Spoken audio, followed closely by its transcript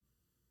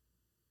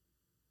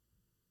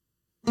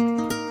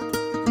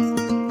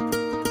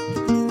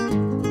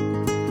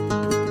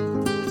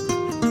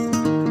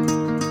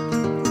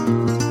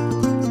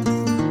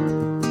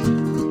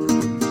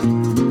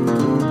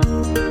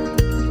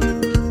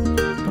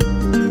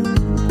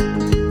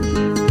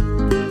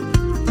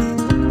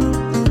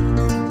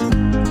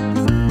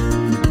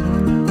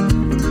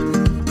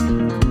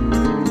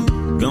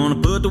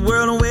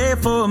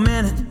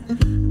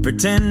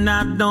pretend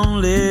I don't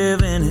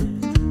live in it.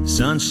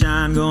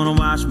 Sunshine gonna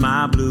wash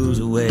my blues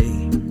away.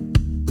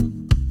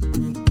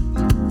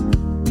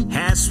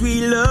 Had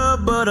sweet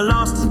love, but I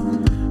lost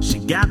it. She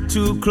got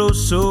too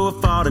close, so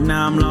I fought it.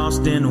 Now I'm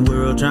lost in the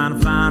world, trying to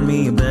find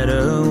me a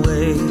better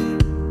way.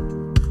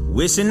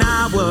 Wishing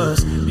I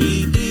was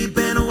deep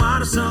in the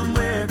water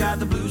somewhere. Got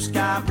the blue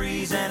sky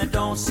breeze and it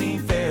don't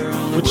seem fair.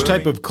 Which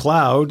type of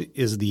cloud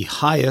is the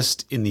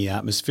highest in the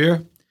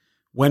atmosphere?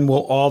 When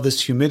will all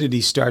this humidity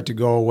start to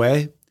go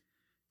away?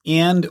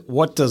 And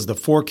what does the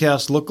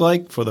forecast look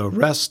like for the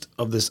rest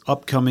of this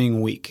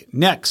upcoming week?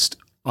 Next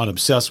on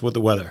Obsessed with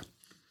the Weather.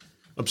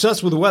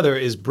 Obsessed with the Weather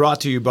is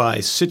brought to you by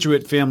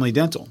Scituate Family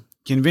Dental,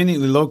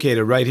 conveniently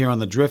located right here on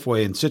the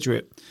Driftway in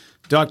Scituate.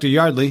 Dr.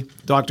 Yardley,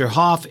 Dr.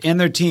 Hoff, and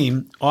their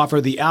team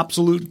offer the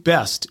absolute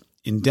best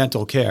in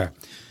dental care.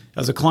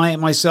 As a client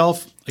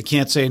myself, I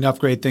can't say enough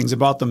great things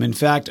about them. In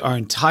fact, our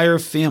entire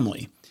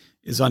family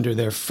is under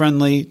their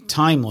friendly,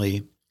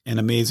 timely, and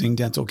amazing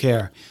dental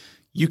care.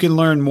 You can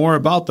learn more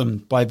about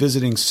them by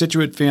visiting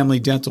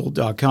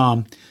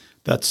ScituateFamilyDental.com.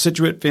 That's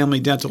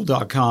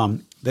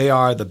ScituateFamilyDental.com. They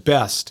are the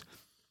best.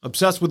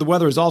 Obsessed with the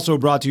Weather is also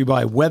brought to you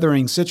by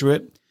Weathering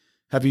Scituate.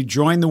 Have you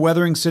joined the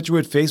Weathering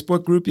Scituate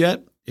Facebook group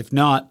yet? If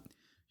not,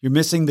 you're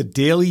missing the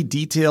daily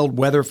detailed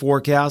weather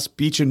forecast,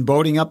 beach and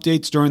boating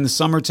updates during the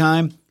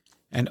summertime,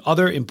 and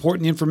other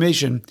important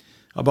information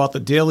about the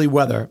daily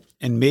weather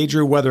and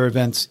major weather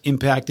events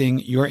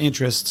impacting your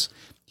interests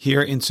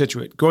here in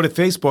Scituate. Go to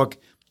Facebook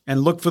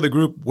and look for the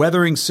group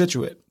Weathering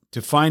Scituate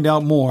to find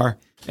out more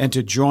and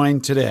to join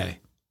today.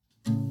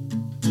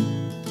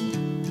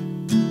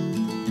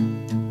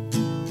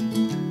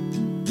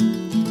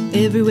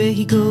 Everywhere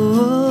he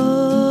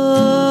goes,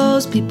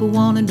 people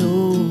want to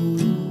know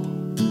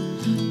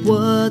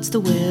what's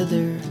the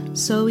weather,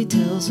 so he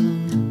tells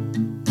them.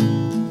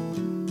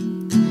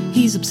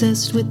 He's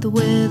obsessed with the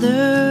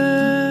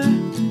weather,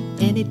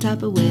 any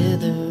type of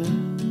weather,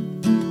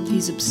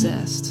 he's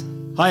obsessed.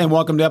 Hi, and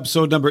welcome to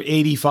episode number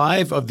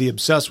 85 of the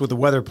Obsessed with the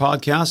Weather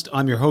podcast.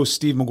 I'm your host,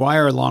 Steve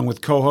Maguire, along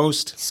with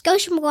co-host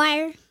Scotia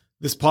Maguire.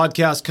 This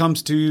podcast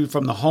comes to you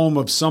from the home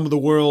of some of the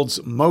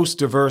world's most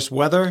diverse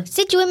weather,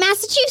 Scituate,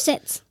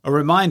 Massachusetts. A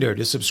reminder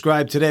to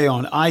subscribe today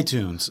on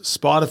iTunes,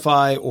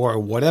 Spotify, or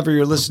whatever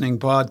your listening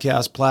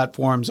podcast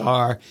platforms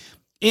are,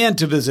 and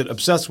to visit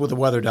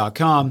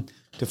obsessedwiththeweather.com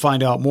to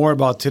find out more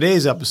about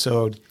today's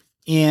episode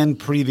and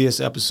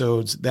previous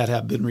episodes that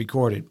have been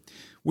recorded.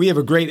 We have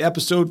a great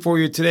episode for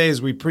you today as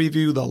we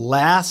preview the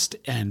last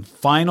and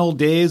final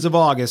days of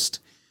August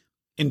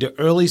into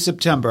early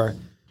September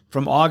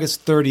from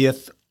August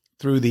 30th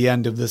through the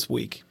end of this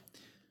week.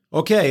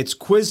 Okay, it's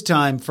quiz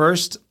time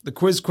first. The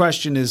quiz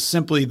question is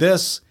simply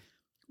this: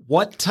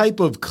 what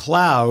type of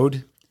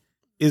cloud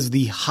is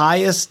the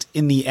highest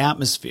in the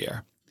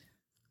atmosphere?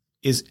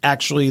 Is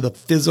actually the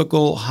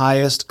physical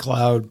highest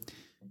cloud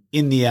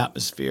in the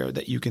atmosphere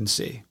that you can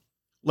see.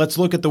 Let's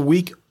look at the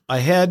week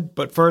ahead,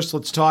 but first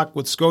let's talk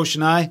with Scotia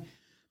and I.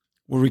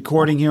 We're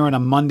recording here on a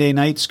Monday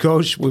night,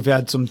 Scotia. We've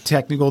had some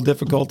technical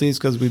difficulties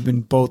because we've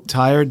been both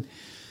tired.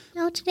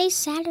 No, today's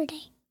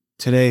Saturday.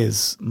 Today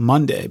is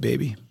Monday,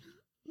 baby.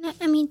 No,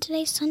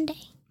 today's Sunday.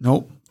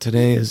 Nope,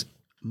 today is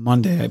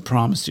Monday, I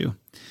promise you.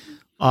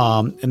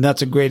 And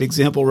that's a great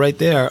example right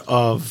there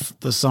of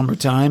the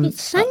summertime.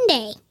 It's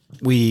Sunday.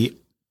 We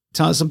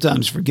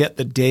sometimes forget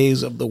the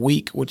days of the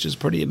week, which is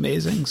pretty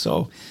amazing.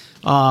 So,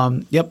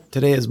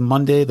 today is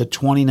Monday the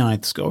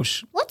 29th,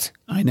 Scotia. What?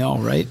 I know,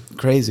 right?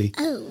 Crazy.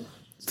 Oh.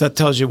 So that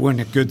tells you we're in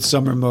a good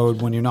summer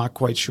mode when you're not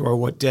quite sure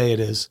what day it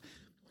is.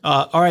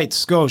 All right,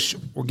 Scotia,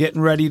 we're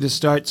getting ready to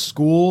start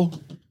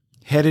school,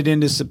 headed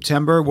into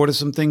September. What are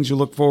some things you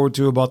look forward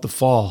to about the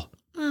fall?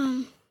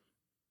 I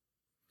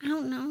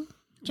don't know.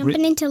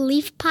 Jumping into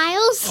leaf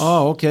piles?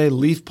 Oh, okay.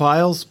 Leaf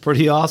piles.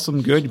 Pretty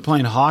awesome. Good. You're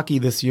playing hockey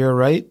this year,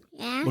 right?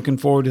 Yeah. Looking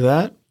forward to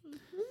that.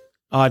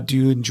 Mm-hmm. Do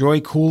you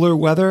enjoy cooler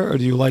weather or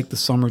do you like the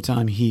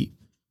summertime heat?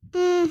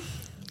 I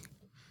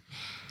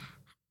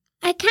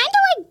kind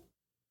of like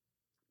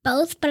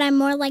both, but I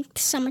more like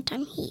the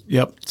summertime heat.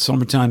 Yep,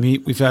 summertime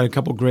heat. We've had a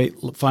couple great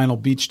final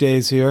beach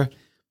days here.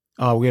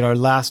 We had our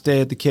last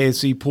day at the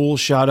KSC pool.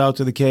 Shout out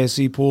to the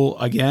KSC pool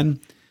again.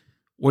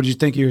 What did you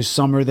think of your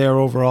summer there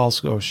overall,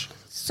 Scotia?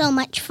 So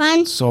much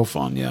fun. So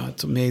fun, yeah.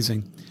 It's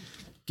amazing.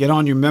 Get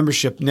on your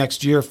membership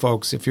next year,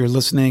 folks. If you're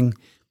listening,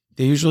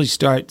 they usually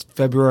start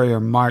February or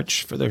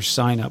March for their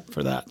sign-up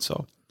for that.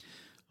 So,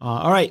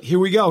 all right, here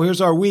we go.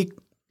 Here's our week.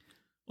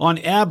 On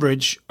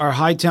average, our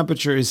high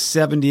temperature is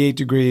 78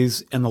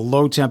 degrees, and the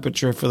low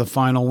temperature for the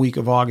final week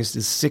of August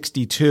is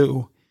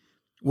 62.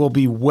 We'll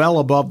be well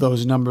above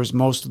those numbers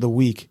most of the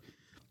week,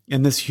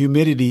 and this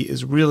humidity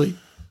is really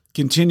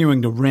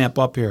continuing to ramp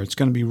up here. It's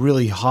going to be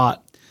really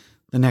hot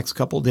the next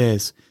couple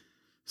days.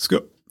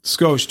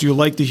 Scotia, do you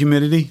like the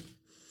humidity?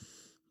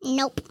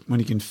 Nope. When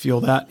you can feel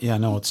that? Yeah,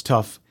 no, it's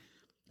tough.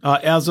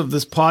 As of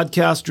this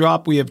podcast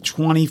drop, we have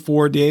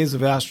 24 days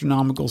of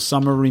astronomical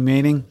summer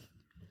remaining.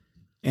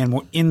 And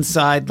we're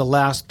inside the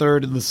last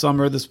third of the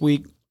summer this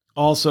week.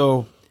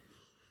 Also,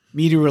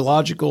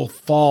 Meteorological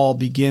fall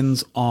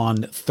begins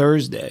on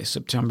Thursday,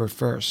 September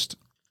 1st.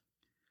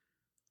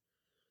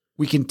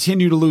 We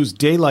continue to lose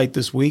daylight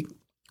this week.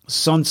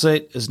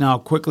 Sunset is now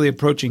quickly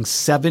approaching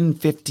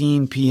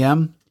 7:15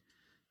 p.m.,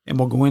 and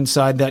we'll go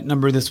inside that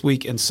number this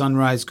week, and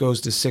sunrise goes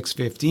to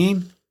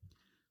 6:15.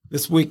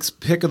 This week's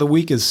pick of the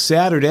week is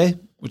Saturday,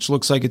 which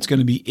looks like it's going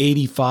to be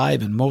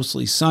 85 and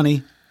mostly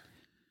sunny.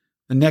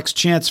 The next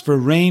chance for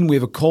rain, we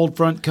have a cold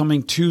front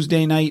coming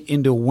Tuesday night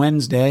into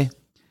Wednesday.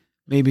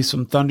 Maybe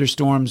some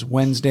thunderstorms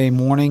Wednesday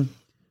morning.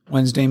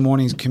 Wednesday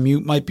morning's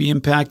commute might be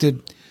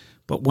impacted,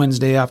 but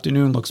Wednesday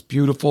afternoon looks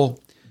beautiful.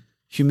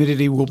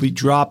 Humidity will be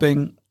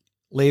dropping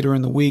later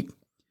in the week,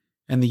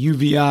 and the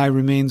UVI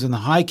remains in the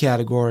high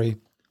category,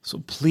 so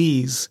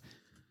please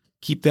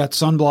keep that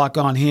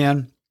sunblock on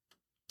hand.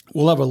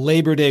 We'll have a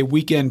Labor Day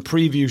weekend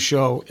preview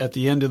show at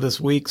the end of this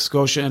week,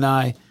 Scotia and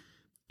I,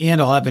 and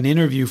I'll have an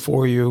interview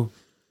for you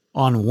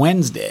on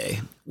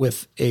Wednesday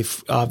with a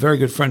very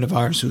good friend of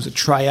ours who's a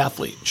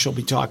triathlete. She'll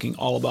be talking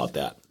all about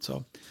that.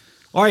 So,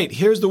 all right,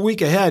 here's the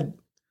week ahead.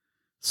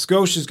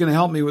 Scotia's going to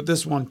help me with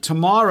this one.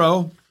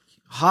 Tomorrow,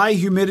 high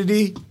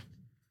humidity,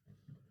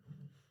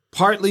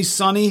 partly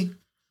sunny,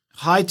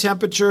 high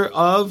temperature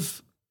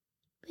of...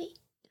 Wait,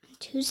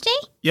 Tuesday?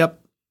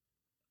 Yep.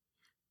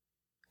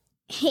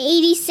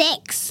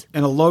 86.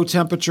 And a low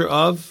temperature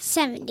of...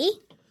 70.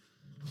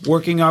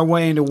 Working our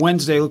way into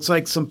Wednesday, looks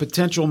like some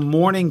potential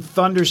morning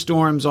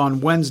thunderstorms on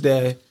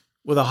Wednesday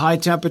with a high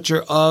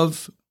temperature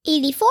of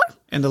 84.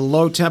 And a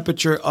low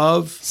temperature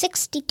of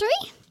 63.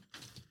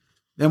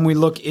 Then we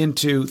look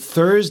into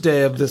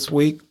Thursday of this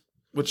week,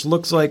 which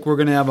looks like we're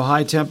going to have a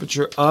high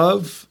temperature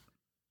of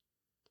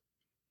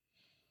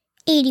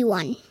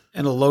 81.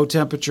 And a low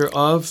temperature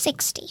of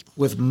 60.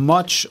 With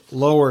much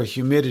lower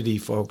humidity,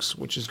 folks,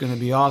 which is going to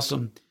be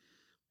awesome.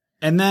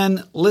 And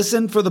then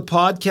listen for the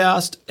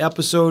podcast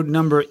episode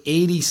number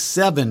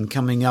 87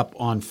 coming up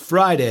on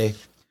Friday,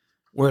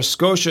 where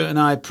Scotia and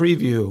I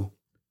preview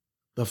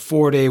the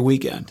 4-day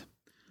weekend.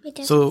 Wait,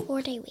 there's a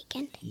 4-day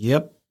weekend?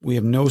 Yep. We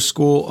have no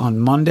school on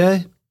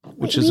Monday.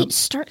 Wait, we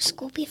start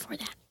school before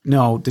that?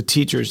 No, the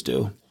teachers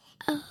do.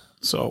 Oh.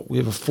 So we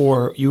have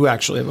you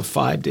actually have a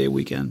 5-day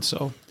weekend.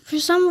 So for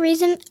some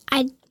reason,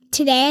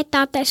 today I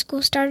thought that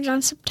school started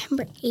on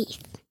September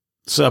 8th.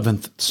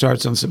 7th.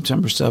 Starts on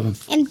September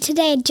 7th. And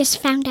today I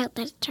just found out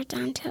that it starts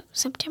on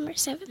September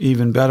 7th.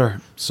 Even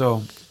better.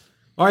 So,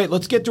 all right,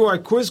 let's get to our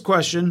quiz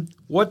question.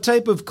 What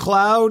type of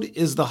cloud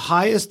is the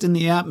highest in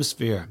the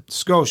atmosphere?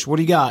 Scosh, what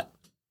do you got?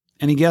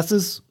 Any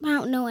guesses? I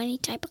don't know any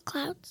type of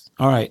clouds.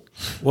 All right,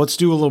 let's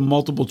do a little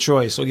multiple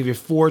choice. I'll give you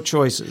 4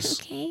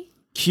 choices. Okay.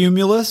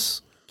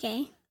 Cumulus.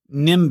 Okay.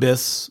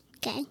 Nimbus.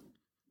 Okay.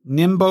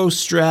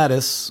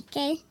 Nimbostratus.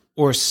 Okay.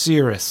 Or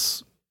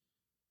cirrus.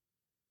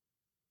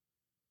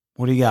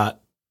 What do you got?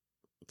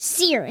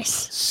 Cirrus.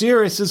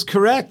 Cirrus is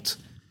correct.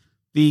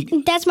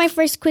 That's my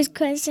first quiz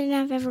question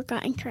I've ever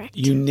gotten correct.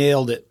 You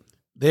nailed it.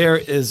 There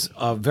is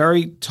a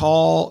very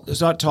tall, it's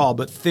not tall,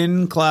 but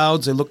thin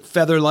clouds. They look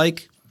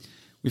feather-like.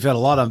 We've had a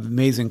lot of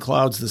amazing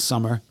clouds this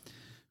summer.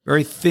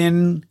 Very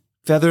thin,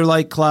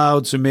 feather-like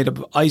clouds are made up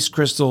of ice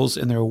crystals,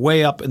 and they're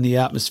way up in the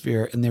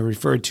atmosphere, and they're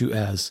referred to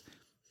as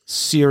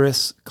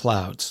cirrus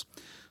clouds.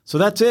 So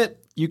that's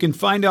it. You can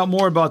find out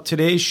more about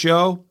today's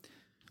show.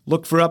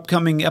 Look for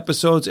upcoming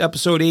episodes.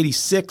 Episode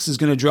 86 is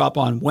going to drop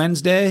on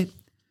Wednesday.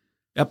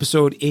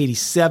 Episode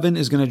 87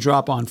 is going to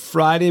drop on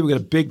Friday. We got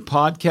a big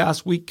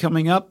podcast week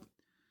coming up.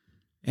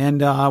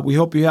 And we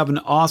hope you have an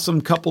awesome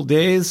couple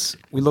days.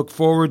 We look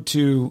forward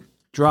to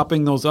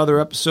dropping those other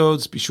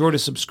episodes. Be sure to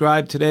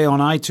subscribe today on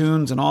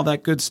iTunes and all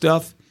that good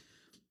stuff.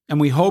 And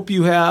we hope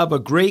you have a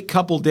great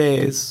couple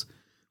days.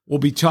 We'll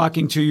be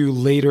talking to you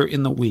later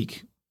in the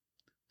week.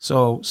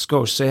 So,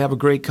 Scosh, say have a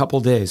great couple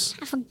days.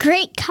 Have a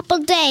great couple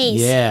days.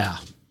 Yeah.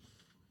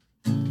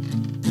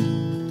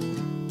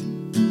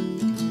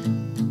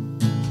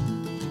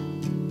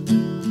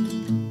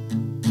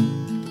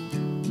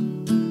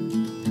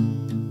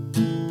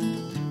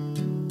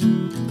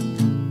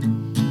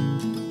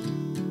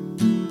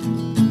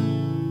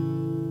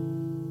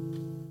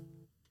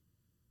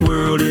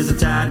 World is a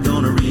tide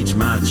gonna reach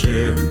my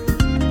chair.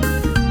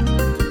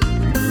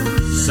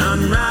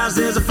 Sunrise,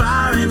 there's a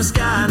fire in the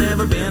sky.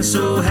 Never been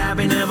so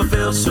happy, never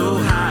felt so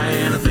high.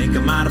 And I think I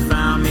might have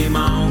found me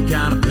my own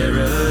kind of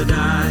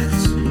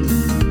paradise.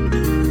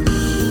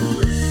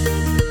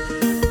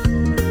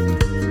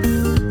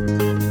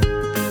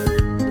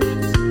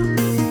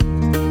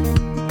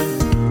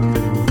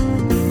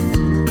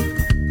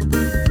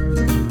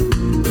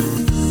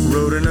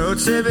 Wrote a note,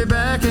 said be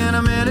back in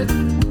a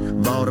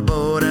minute. Bought a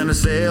boat and I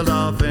sailed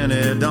off in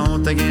it.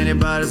 Don't think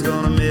anybody's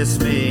gonna miss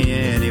me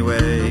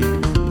anyway.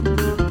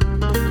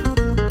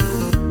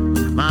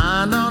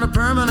 Mind on a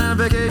permanent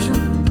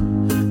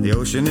vacation. The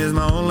ocean is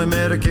my only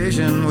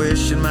medication.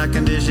 Wishing my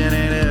condition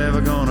ain't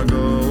ever gonna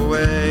go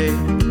away.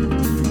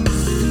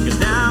 'Cause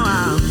now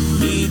I'm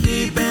knee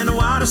deep in the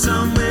water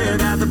somewhere.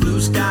 Got the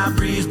blue sky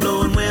breeze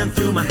blowing wind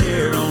through my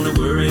hair. Only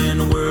worry in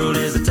the world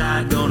is the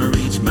tide gonna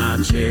reach my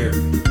chair.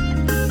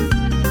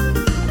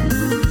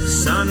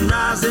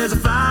 Sunrise, there's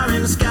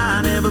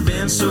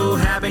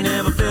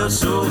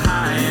felt so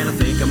high, and I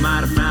think I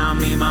might have found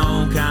me my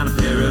own kind of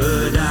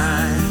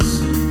paradise.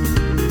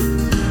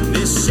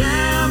 This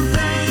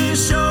champagne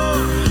shore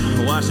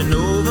washing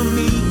over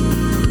me,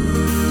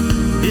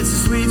 it's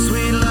a sweet,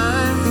 sweet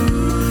life,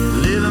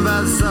 living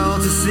by the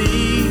salty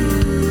sea.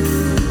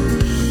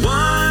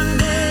 One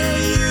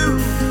day you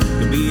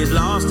can be as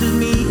lost as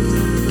me,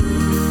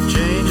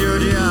 change your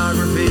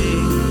geography,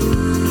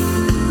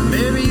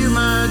 maybe you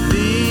might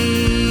be.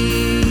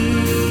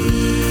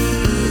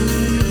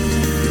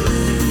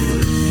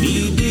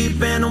 Knee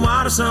deep in the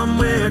water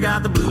somewhere,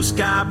 got the blue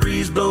sky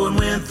breeze blowing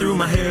wind through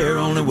my hair.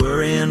 Only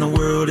worry in the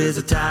world is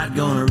the tide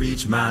gonna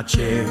reach my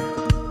chair.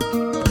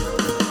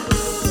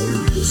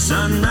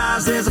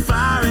 Sunrise, there's a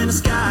fire in the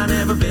sky.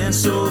 Never been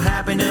so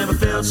happy, never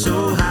felt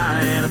so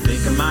high, and I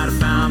think I might have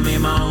found me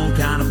my own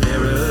kind of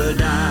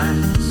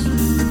paradise.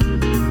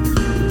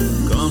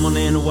 Come on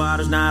in, the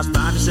water's nice,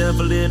 find yourself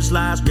a little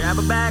slice, grab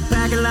a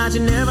backpack and lunch,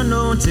 you never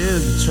know until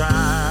you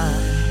try.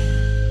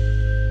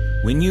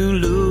 When you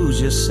lose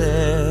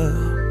yourself,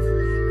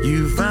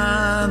 you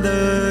find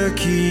the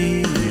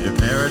key to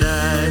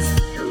paradise.